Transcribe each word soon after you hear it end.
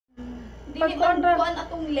Hindi man kuhan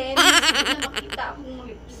atong lens. Hindi na makita akong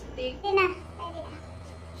lipstick. Hindi na.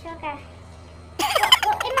 Sure ka.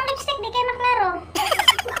 Imang lipstick, di kayo maklaro.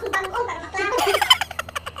 Bago, para maklaro.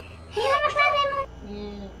 Hindi na maklaro mo.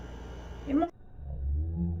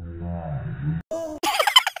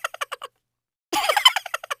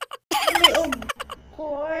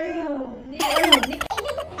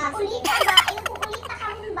 Kulita ba? Ayaw ko kulita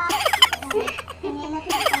ka mo ba? Hindi na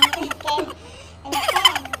ito sa mga ken.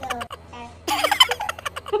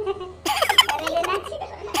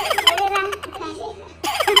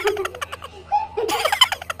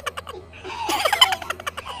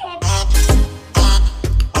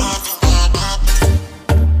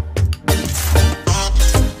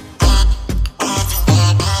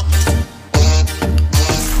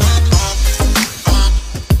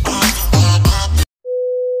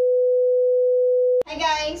 Hi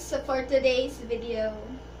guys, so for today's video,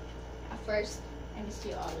 first I missed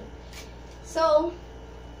you all. So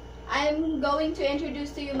I'm going to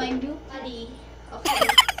introduce to you my new buddy. Okay,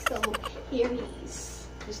 so here he is.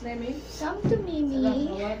 His name is? Come to Mimi.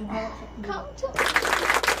 Come to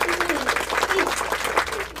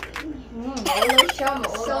Mimi.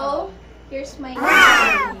 So here's my new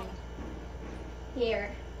buddy.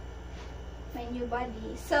 Here, my new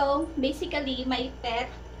buddy. So basically, my pet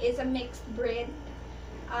is a mixed breed.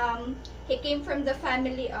 He came from the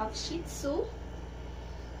family of Shih Tzu.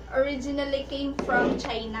 Originally came from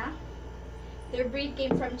China. Their breed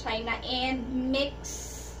came from China and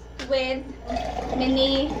mixed with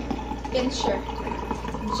mini Pinscher.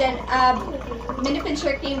 Mini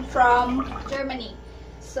Pinscher came from Germany.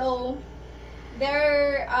 So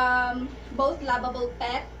they're both lovable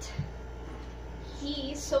pet.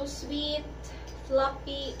 He is so sweet,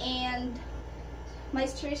 fluffy, and my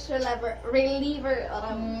stress reliever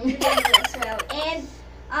as well. And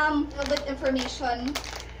a little bit information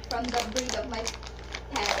from the breed of my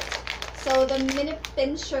pet. So the mini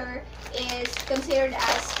Pinscher is considered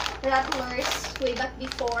as rattlers way back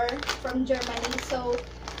before from Germany. So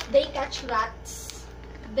they catch rats.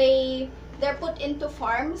 They're put into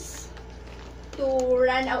farms to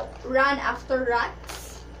run after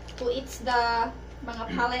rats who eats the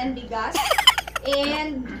mga pala and bigas.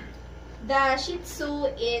 And the Shih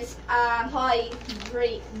Tzu is a Hoi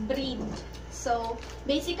breed. So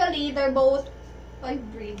basically, they're both Hoi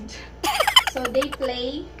breed. So they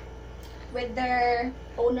play with their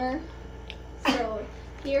owner. So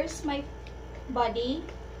here's my buddy.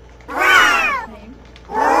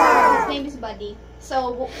 His name is Buddy.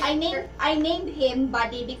 So I named him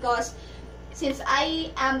Buddy because since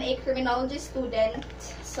I am a criminology student,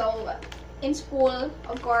 so in school,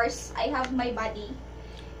 of course, I have my buddy.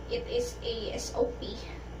 It is a SOP.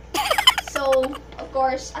 So, of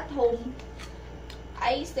course, at home,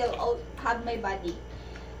 I still have my buddy.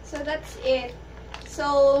 So, that's it.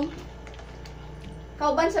 So,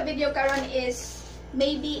 kauban sa video karon is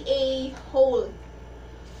maybe a hole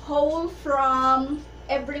from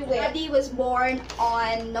everywhere. Buddy was born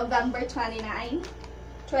on November 29,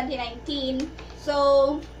 2019.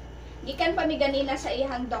 So, gikan pa mi ganina sa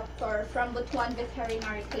ihang doctor from Butuan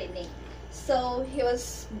Veterinary Clinic. So he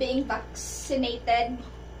was being vaccinated,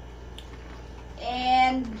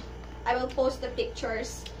 and I will post the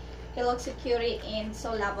pictures. He looks so cute and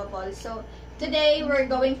so lovable. So today we're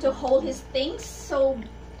going to hold his things. So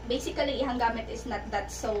basically ihang gamit is not that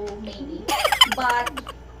so many, but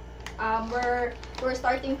we're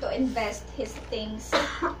starting to invest his things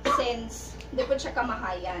since di po siya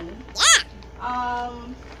kamahayan.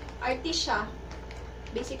 Artist siya.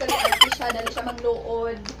 Basically, artist siya. Dali siya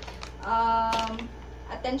magluod.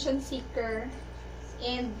 Attention seeker.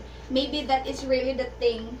 And maybe that is really the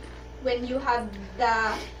thing when you have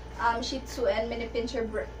the Shih Tzu and Mini Pinscher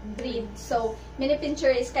breed. So, Mini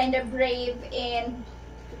Pinscher is kind of brave and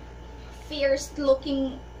fierce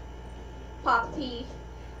looking puppy.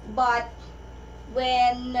 But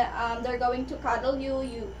when they're going to cuddle you,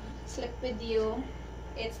 sleep with you,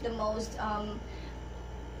 it's the most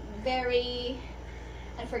very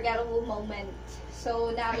unforgettable moment.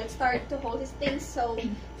 So now let's start to hold his things. So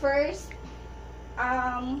first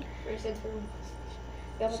asa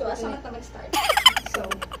na mag-start? So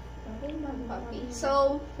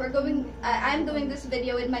we're going. I'm doing this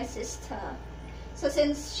video with my sister. So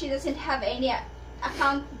since she doesn't have any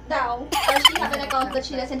account now, or she have an account but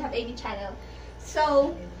she doesn't have any channel.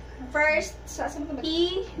 So first,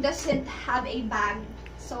 he doesn't have a bag.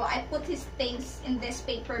 So I put his things in this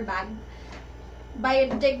paper bag,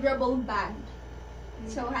 biodegradable bag.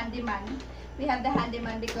 So handyman, we have the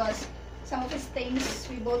handyman because some of his things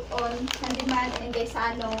we bought on handyman and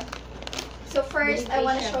Gaisano. So first I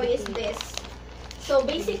want to show you is this. So So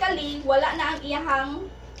basically, wala na ang iyahang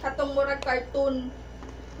katong murag cartoon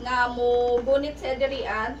nga mo gunit sa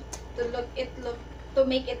dirian to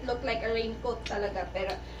make it look like a raincoat talaga,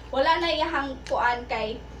 pero wala na iyahang kuan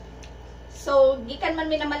kay so gikan man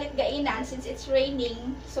minamalit gainan since it's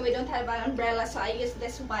raining, so we don't have an umbrella, so I use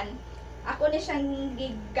this one. Ako ni siyang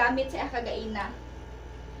gigamit sa akagaina.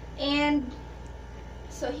 And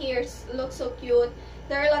so here's looks so cute.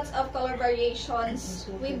 There are lots of color variations.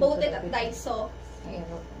 We bought it at Daiso.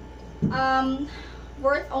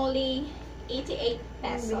 Worth only 88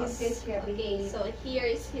 pesos. Okay, so here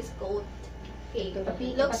is his coat. Okay,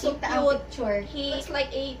 looks so cute. He looks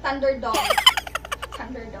like a thunder dog.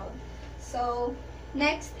 Thunder dog. So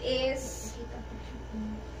next is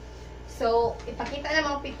ipakita na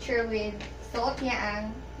mga picture with suot niya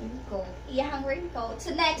ang raincoat. iyahang raincoat.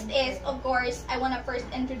 So next is, of course, I wanna first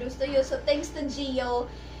introduce to you. So thanks to Gio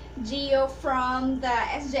from the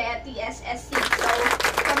SJTSSC. So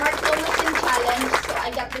from our promotion challenge, so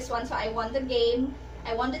I got this one. So I won the game.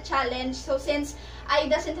 I won the challenge. So since I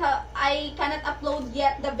cannot upload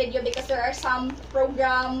yet the video because there are some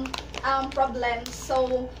program problems.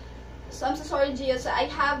 So I'm so sorry, Gio. So I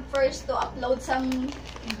have first to upload some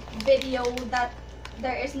video that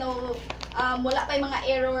there is no wala pa yung mga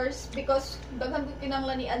errors because daghan ko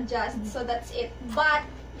kinahanglan i-adjust. So that's it. But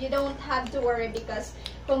you don't have to worry because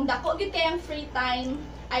kung dako gyud kay ang free time,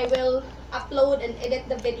 I will upload and edit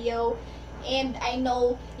the video, and I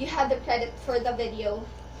know you have the credit for the video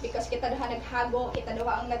because kita duha naghago, kita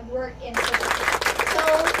duha ang nag-work, and so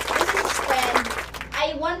this is when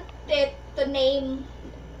I wanted to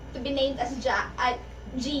be named as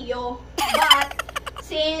Gio, but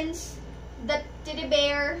since the teddy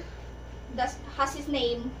bear has his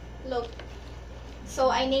name, look, so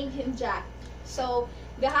I named him Jack. So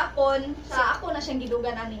gahapon sa ako na siyang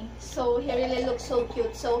gidugan ani. So he really looks so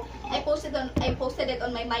cute. So I posted it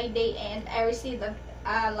on my Day, and I received a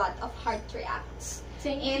lot of heart reacts.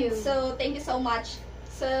 Thank you. So thank you so much.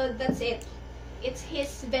 So that's it. It's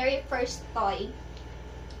his very first toy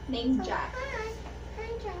named Jack.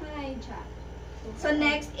 Hi, Jack. So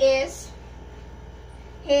next is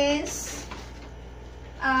his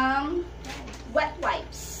wet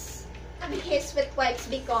wipes. His wet wipes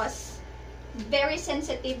because very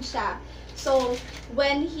sensitive siya. So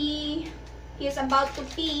when he is about to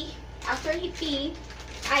pee, after he pee,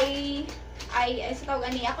 sa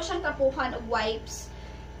tawag ani, ako siyang tapuhan of wipes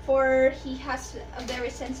for he has a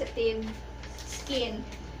very sensitive skin.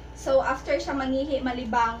 So after siya mangihi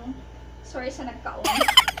malibang, sorry sa nagkaon,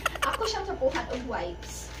 ako siyang tapuhan of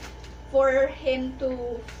wipes for him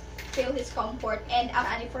to feel his comfort and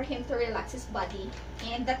for him to relax his body.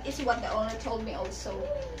 And that is what the owner told me also.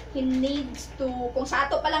 He needs to, kung sa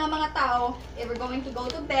ato pa lang ang mga tao, if we're going to go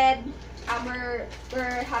to bed,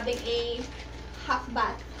 we're having a half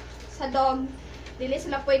bath. Sa dog, dili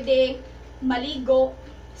sila pwede maligo.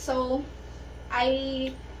 So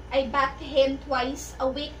I bath him twice a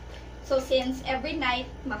week. So since every night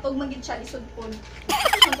matog magid siya lisod pod,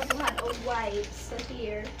 ang patuhan of wipes. So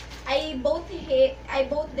here, I bought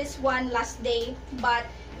this one last day, but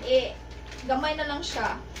gamay na lang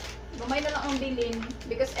siya. Gamay na lang ang bilin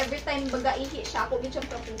because every time baga ihi siya, ako gid siyang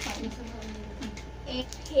tapuhan. And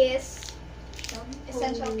his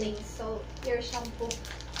essential things. So your shampoo.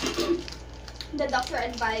 The doctor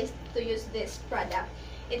advised to use this product.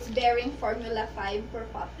 It's bearing formula 5 for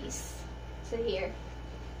puppies. So here,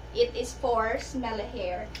 it is for smelly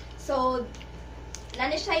hair. So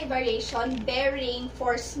nani siya variation, bearing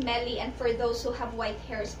for smelly and for those who have white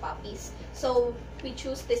hairs puppies. So we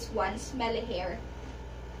choose this one, smelly hair,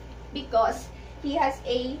 because he has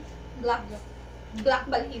a black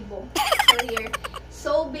balhibo. So here,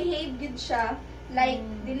 so behave good siya, like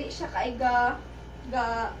dili siya kay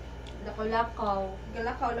Lakaw-lakaw.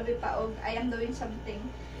 galakaw labi pa og I am doing something.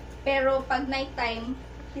 Pero pag night time,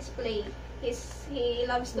 he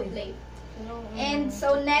loves to play. And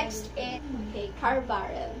so next is car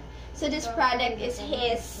barrel. So this product is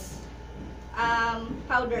his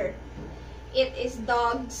powder. It is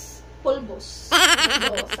dog's pulbos.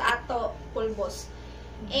 So, sa ato pulbos.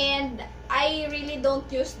 And I really don't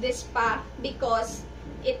use this pa because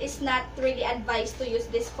it is not really advised to use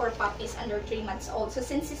this for puppies under 3 months old. So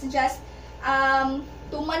since it's just 2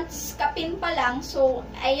 months kapin pa lang, so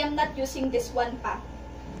I am not using this one pa.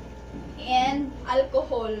 And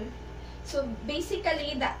alcohol. So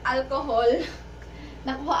basically the alcohol,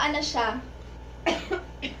 nakuhaan na siya.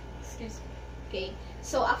 Excuse me. Okay.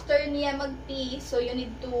 So after niya mag-pee, so you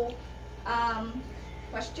need to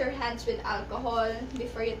wash your hands with alcohol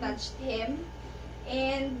before you touch him.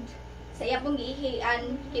 And sa iya pong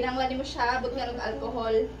giihian, kinanglan mo siya, but nga ng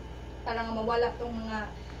alcohol. para nga mawala tong mga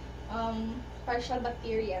partial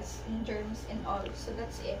bacteria and germs and all. So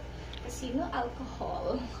that's it. Kasi no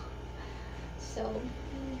alcohol. So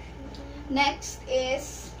next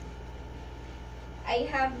is I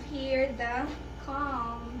have here the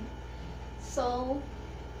comb. So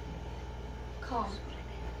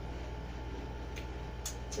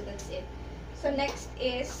that's it. So next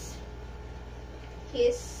is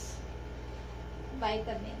his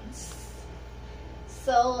vitamins.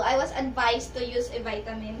 So I was advised to use a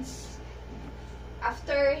vitamins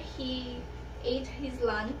after he ate his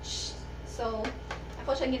lunch. So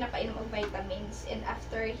ako siya ginapainom og vitamins, and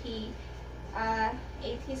after he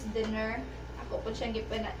ate his dinner, ako po siya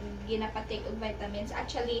ginapatake og vitamins.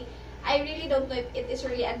 Actually, I really don't know if it is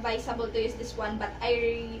really advisable to use this one, but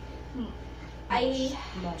I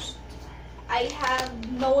have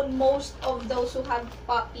known most of those who have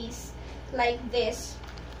puppies like this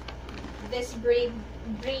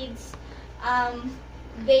breeds,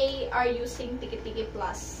 they are using Tiki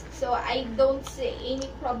Plus. So I don't see any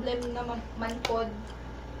problem naman pod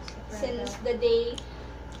since the day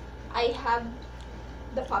I have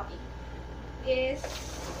the puppy. Is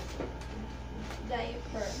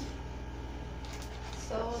diaper.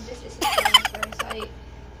 So this is a diaper. So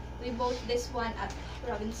we bought this one at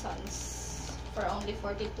Robinson's for only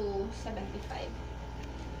 $42.75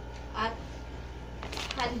 at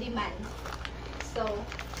Handyman. So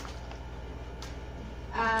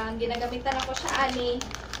ginagamitan ako siya ani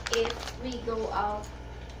if we go out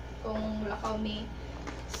kung lakaw me.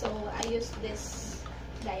 So I use this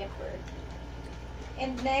diaper.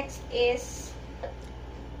 And next is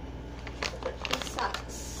his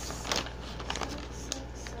socks.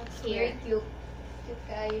 Here, Cute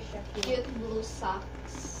kayo siya. cute blue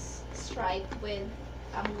socks striped with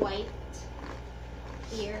white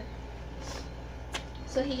here.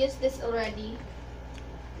 So he used this already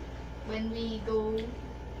when we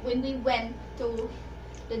went to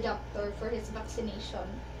the doctor for his vaccination.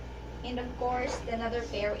 And of course, the another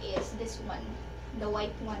pair is this one, the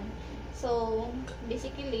white one. So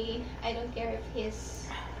basically, I don't care if he's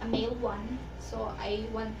a male one, so I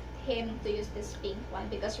want him to use this pink one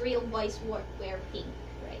because real boys wear pink,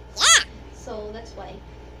 right? Yeah. So that's why.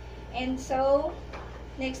 And so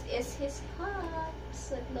next is his cup.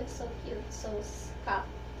 So it looks so cute. So cup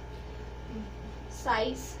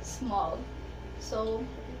size small. So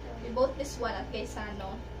we bought this one at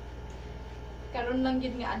Gaisano. Karon lang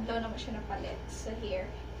yun nga adlaw na mo siya napalit. So here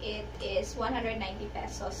it is 190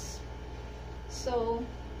 pesos. So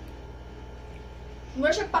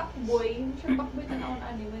mura siya pakboy. Tanawon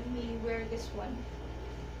ani when we wear this one.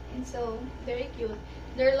 And so very cute.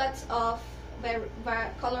 There are lots of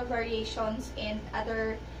color variations and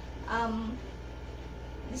other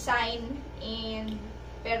design, and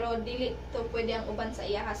pero dili to pwede ang uban sa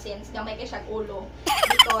iya since gamay kay siya ulo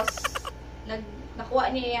because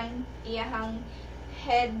nakuha niya yung iyahang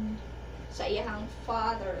head sa iyahang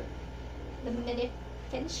father, the mini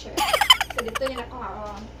pincher. So dito niya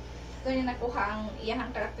nakuha ang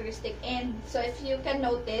iyahang characteristic. And so if you can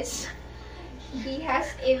notice, he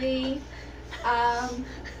has a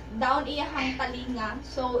down iyahang talinga.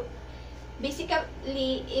 So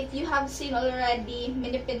basically, if you have seen already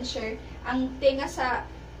mini pincher, ang tenga sa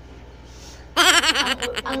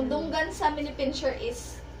ang dunggan sa mini pincher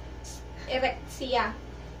is erect siya.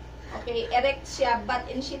 Okay, erect siya, but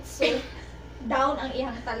in Shih Tzu, down ang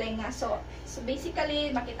iyang talinga. So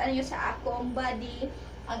basically, makita niyo sa akong body,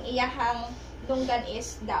 ang iyahang dunggan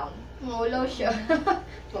is down. Maulo siya.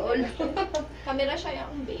 Maulo. Kamera siya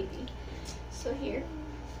yung baby. So here,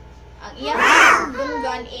 ang iyahang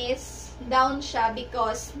dunggan is down siya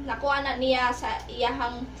because nakuha na niya sa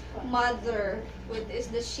iyahang mother, which is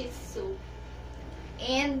the Shih Tzu.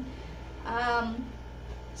 And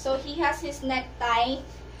so he has his necktie.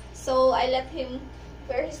 So I let him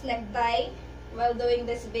wear his necktie while doing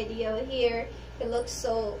this video. Here he looks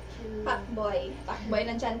so pakboy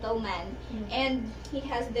na gentleman. And he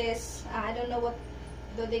has this I don't know what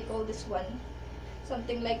do they call this one,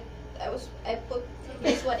 something like I put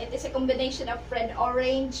this one. It is a combination of red,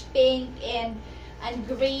 orange, pink, and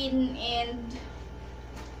green and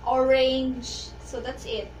orange. So that's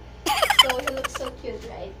it. So he looks so cute,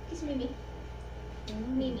 right? Kiss Mimi.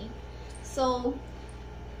 Mimi. So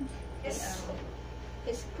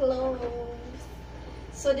his clothes.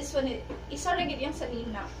 So this one is already yung sa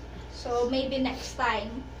Nina. So maybe next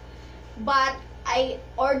time. But I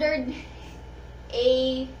ordered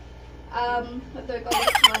a what do I call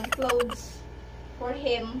this one? Clothes for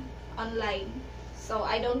him online. So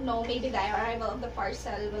I don't know, maybe the arrival of the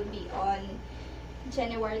parcel will be on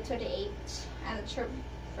January 28th. I'm not sure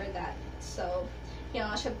for that. So Kaya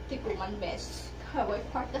nga siya tikuman best. Haway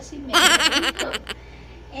part kasi may.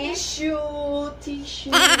 And tissue.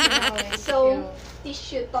 So,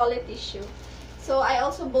 tissue, toilet tissue. So, I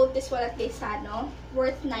also bought this one at Gaisano,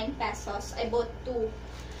 worth 9 pesos. I bought 2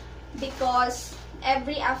 because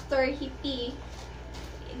every after he pee,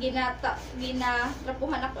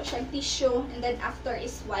 ginatrapuhan ako siyang tissue, and then after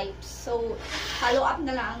is wipes. So, follow up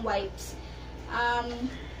na lang ang wipes.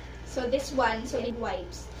 So, this one, so it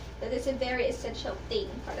wipes. That is a very essential thing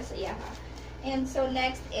para sa iya. And so,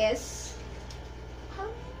 next is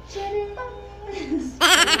the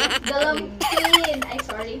lampin. Ay,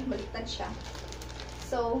 sorry. Baliktad siya.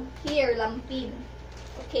 So, here, lampin.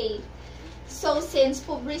 Okay. So, since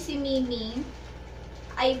pobre si Mimi,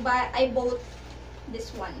 I bought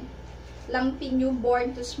this one. Lampin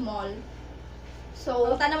newborn to small.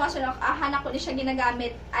 So, tanawa siya, hanak ko din siya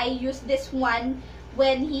ginagamit. I use this one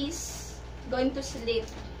when he's going to sleep.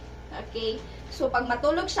 Okay? So, pag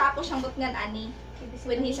matulog siya, ako siyang butngan ani.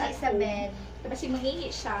 When he's at sa home. bed. Kasi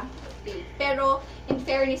mangihi siya. Okay. Pero, in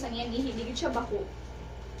fairness, ang yan, hihiligid siya bako.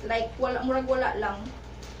 Like, murag-wala lang.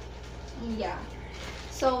 Yeah.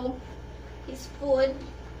 So, his food,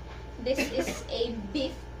 this is a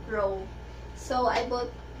beef roe. So, I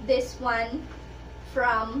bought this one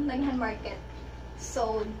from Naghan Market.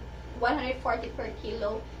 So, 140 per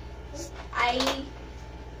kilo. I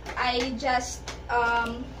just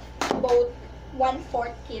bought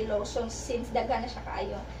 1/4 kilo. So, since daga na siya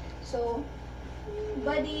kaayo. So,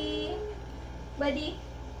 buddy,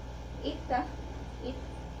 eat ka. Eat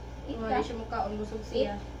Wala ka. siya mukhaon, busog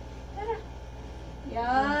siya. Tara.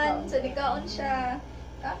 Yan. So, nikaon siya.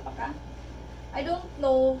 Tapa ka. I don't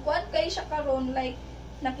know. Kuan kay siya karon, like,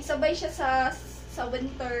 nakisabay siya sa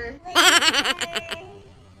winter.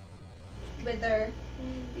 Weather.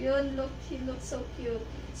 Yun, look, he looks so cute.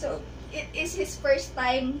 So, it is his first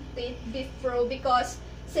time to eat beef roe because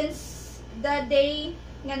since the day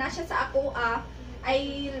nga na siya sa ako,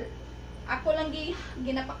 ako lang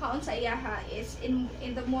ginapakaon sa iyaha is in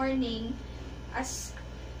the morning, as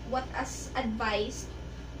advised,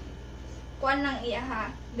 kuan lang iyaha,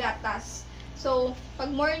 gatas. So,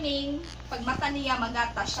 pag morning, pag mata niya,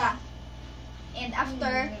 magatas siya. And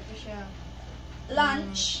after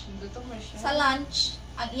lunch, sa lunch,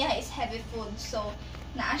 ang iya is heavy food. So,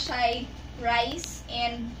 naa siya rice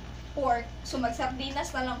and pork. So,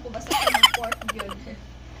 magsardinas na lang ko basta sa pork yun.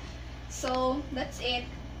 So, that's it.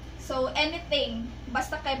 So, anything.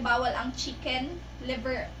 Basta kay bawal ang chicken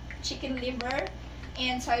liver,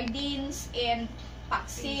 and sardines, and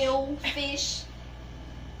paksiw, fish,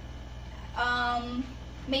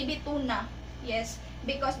 maybe tuna. Yes.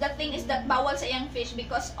 Because the thing is that bawal sa iyang fish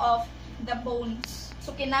because of the bones.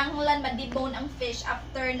 So, kinahanglan ma-debone ang fish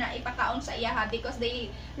after na ipakaon sa iyaha because they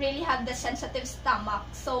really have the sensitive stomach.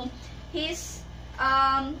 So, his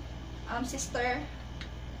sister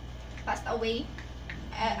passed away.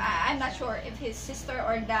 I'm not sure if his sister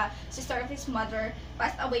or the sister of his mother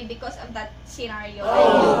passed away because of that scenario.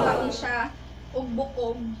 Nagkaon siya og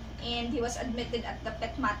bukog, and he was admitted at the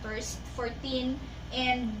Pet Matters 14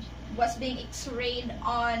 and was being x-rayed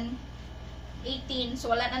on 18.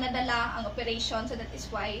 So, wala na nadala ang operation. So, that is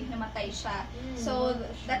why namatay siya. So,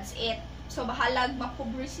 that's it. So, bahalag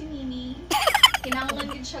mapobre si Mimi.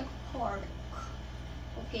 Kinahanglan din siya pork.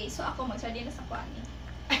 Okay, so ako magsardinas ako ani.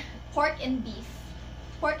 Pork and beef.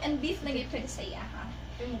 Pork and beef na pwede sa iya, ha?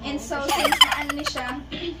 And so, since naan ni siya,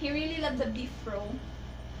 he really loved the beef roe.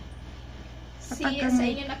 See, sa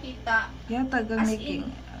inyo nakita. As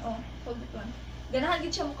in, pagbutuan. Ganahan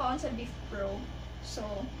din siya mukhaon sa beef roe. So,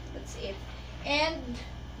 that's it. And,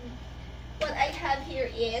 what I have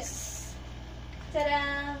here is,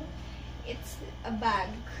 ta-da! It's a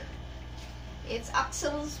bag. It's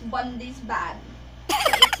Axel's Bundy's bag.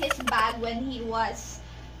 So, it's his bag when he was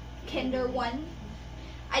Kinder 1.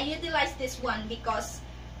 I utilized this one because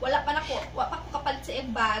wala pa ko kapalit sa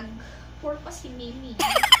bag for pa si Mimi.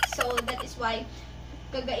 So, that is why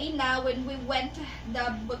kagaina, when we went to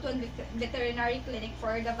the Butuan Veterinary Clinic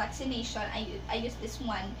for the vaccination, I used this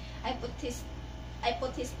one. I put his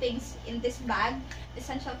things in this bag.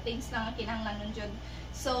 Essential things lang ang kinahanglan nun dyan.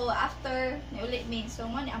 So, after, naulit me. So,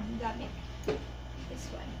 mo ni ang gamit. This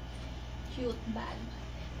one. Cute bag.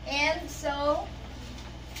 And so,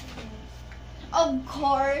 of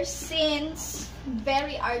course, since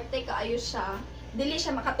very arte kaayo siya, dili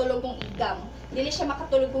siya makatulog kong igam. Dili siya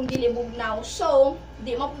makatulog kong dilibugnaw. So,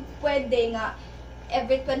 di mo pwede nga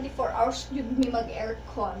every 24 hours yun mi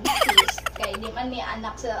mag-aircon. Please. Kaya di man may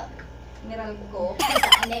anak sa Miralgo, sa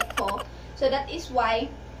anek ko. So, that is why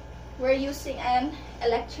we're using an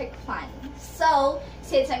electric fan. So,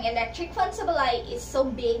 since ang electric fan sa balay is so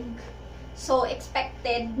big, So,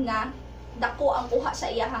 expected na dako ang kuha sa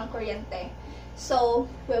iyahang kuryente. So,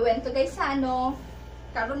 we went to Gaisano.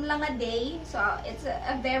 Karon lang a day. So, it's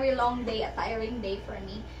a very long day, a tiring day for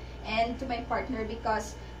me and to my partner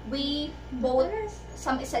because we bought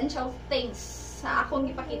some essential things sa akong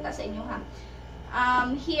gipakita sa inyo ha.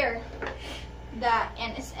 Here, the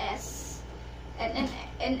NSS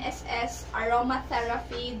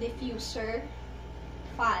aromatherapy diffuser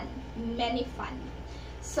fan, many fan.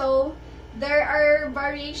 So there are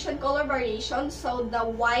color variations. So the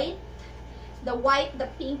white, the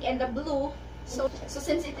pink, and the blue. So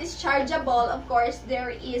since it is chargeable, of course there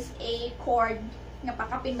is a cord nga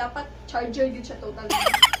pakapin dapat charger yun siya totally.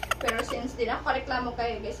 Pero since di na ako reklamo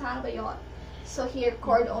kayo guys, ano ba yun? So here,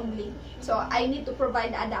 cord only. So I need to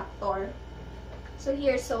provide adapter. So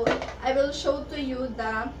here, so I will show to you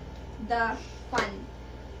the fan.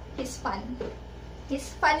 His fan.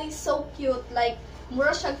 His fan is so cute. Like,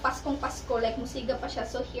 mura siya Paskong Pasko. Like, musiga pa siya.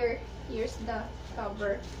 So here's the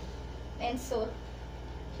cover. And so,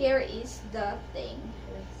 here is the thing.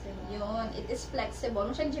 Yun, it is flexible.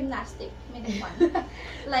 Ano siyang gymnastic. Mini fan.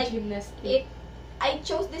 Like, gymnastic. I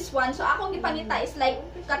chose this one. So, akong gipangita is like,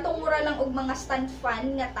 katong mura lang og mga stand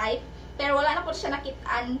fan nga type. Pero wala na po siya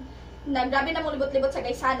nakitaan. Grabe na mo libot-libot sa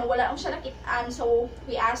Gaisano. Wala na siya nakitaan. So,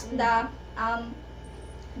 we asked the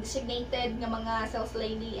designated nga mga sales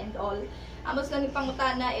lady and all. Amos lang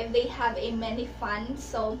ipangutana if they have a many fan.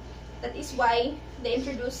 So, that is why they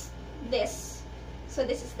introduced this. So,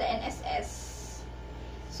 this is the NSS.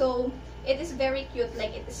 So, it is very cute,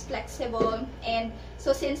 like it is flexible, and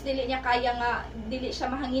so since dili niya kaya nga, dili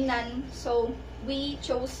siya mahanginan, so we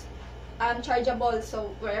chose chargeable.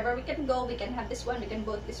 So wherever we can go, we can have this one, we can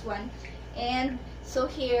both this one. And so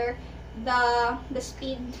here the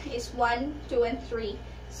speed is 1, 2, and 3.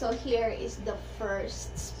 So here is the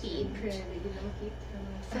first speed.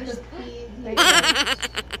 First speed.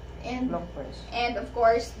 And of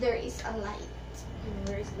course there is a light.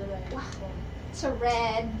 Where is the light? Wow. It's a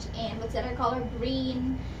red, and what's the other color?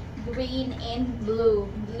 Green, and blue.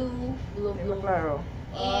 Blue.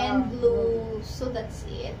 And blue. So that's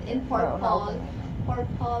it. And purple.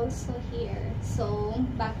 So here. So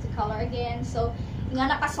back to color again. So nga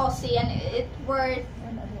naka-saucy, and it worth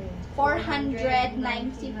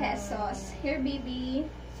 490 pesos. Here, baby.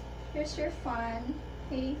 Here's your fun.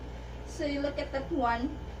 Okay. So you look at that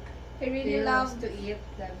one. He really loves to eat.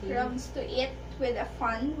 Loves to eat with a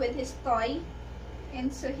fun with his toy. And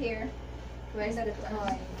so here, Where's the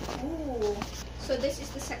toy? oh, so this is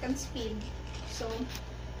the second speed. So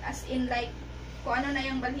as in like, kung ano na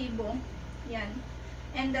yung balhibo, yan.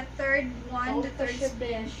 And the third one, the third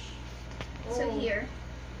speed. So here,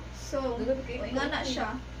 so nga na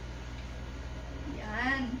siya.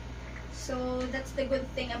 Yan. So that's the good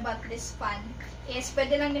thing about this fan is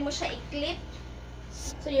pwede lang din mo siya i-clip.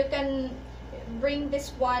 So you can bring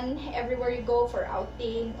this one everywhere you go for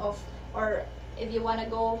outing or if you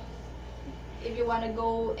wanna go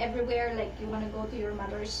everywhere, like you wanna go to your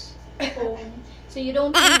mother's home. So you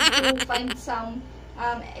don't need to find some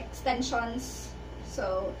extensions.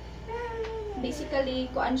 So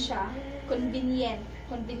basically, kuan siya, convenient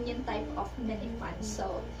type of mini fan.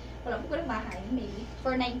 So wala po ko mahal, maybe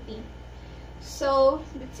 490. So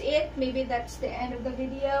that's it. Maybe that's the end of the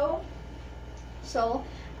video. So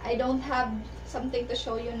I don't have something to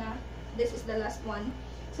show you na. This is the last one.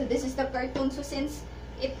 So this is the cartoon. So since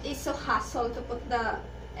it is so hassle to put the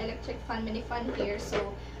electric fan, mini fan here,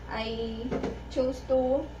 so I chose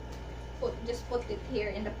to just put it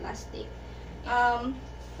here in the plastic.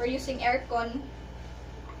 For using aircon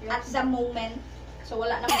at the moment, so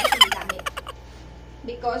wala naman siya ginamit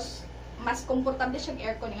because mas komportable siyang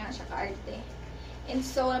aircon nga siya kaarte. And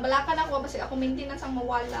so nabalakan ako kasi ako maintenance ang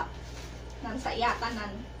mawala nan sa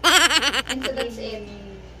iyatanan. And so that's it.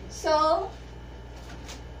 So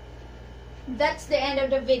that's the end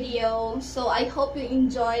of the video. So I hope you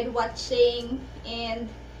enjoyed watching and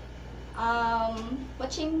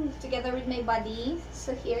watching together with my buddy.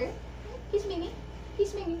 So here, he's Mimi.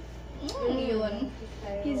 Yun.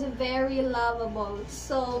 He's very lovable.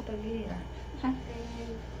 So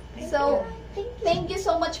thank you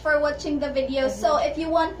so much for watching the video. So if you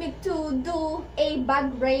want me to do a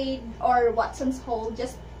bag raid or Watson's haul,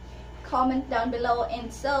 just comment down below.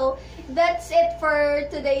 And so that's it for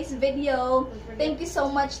today's video. Thank you so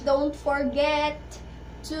much. Don't forget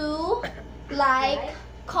to like,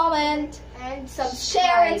 comment, and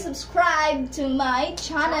share and subscribe to my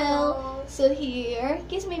channel. So here,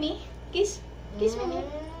 kiss Mimi. Kiss Mimi.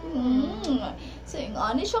 So yung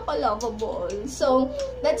ani siya ka-lovable. So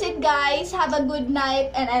that's it guys. Have a good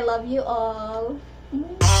night and I love you all.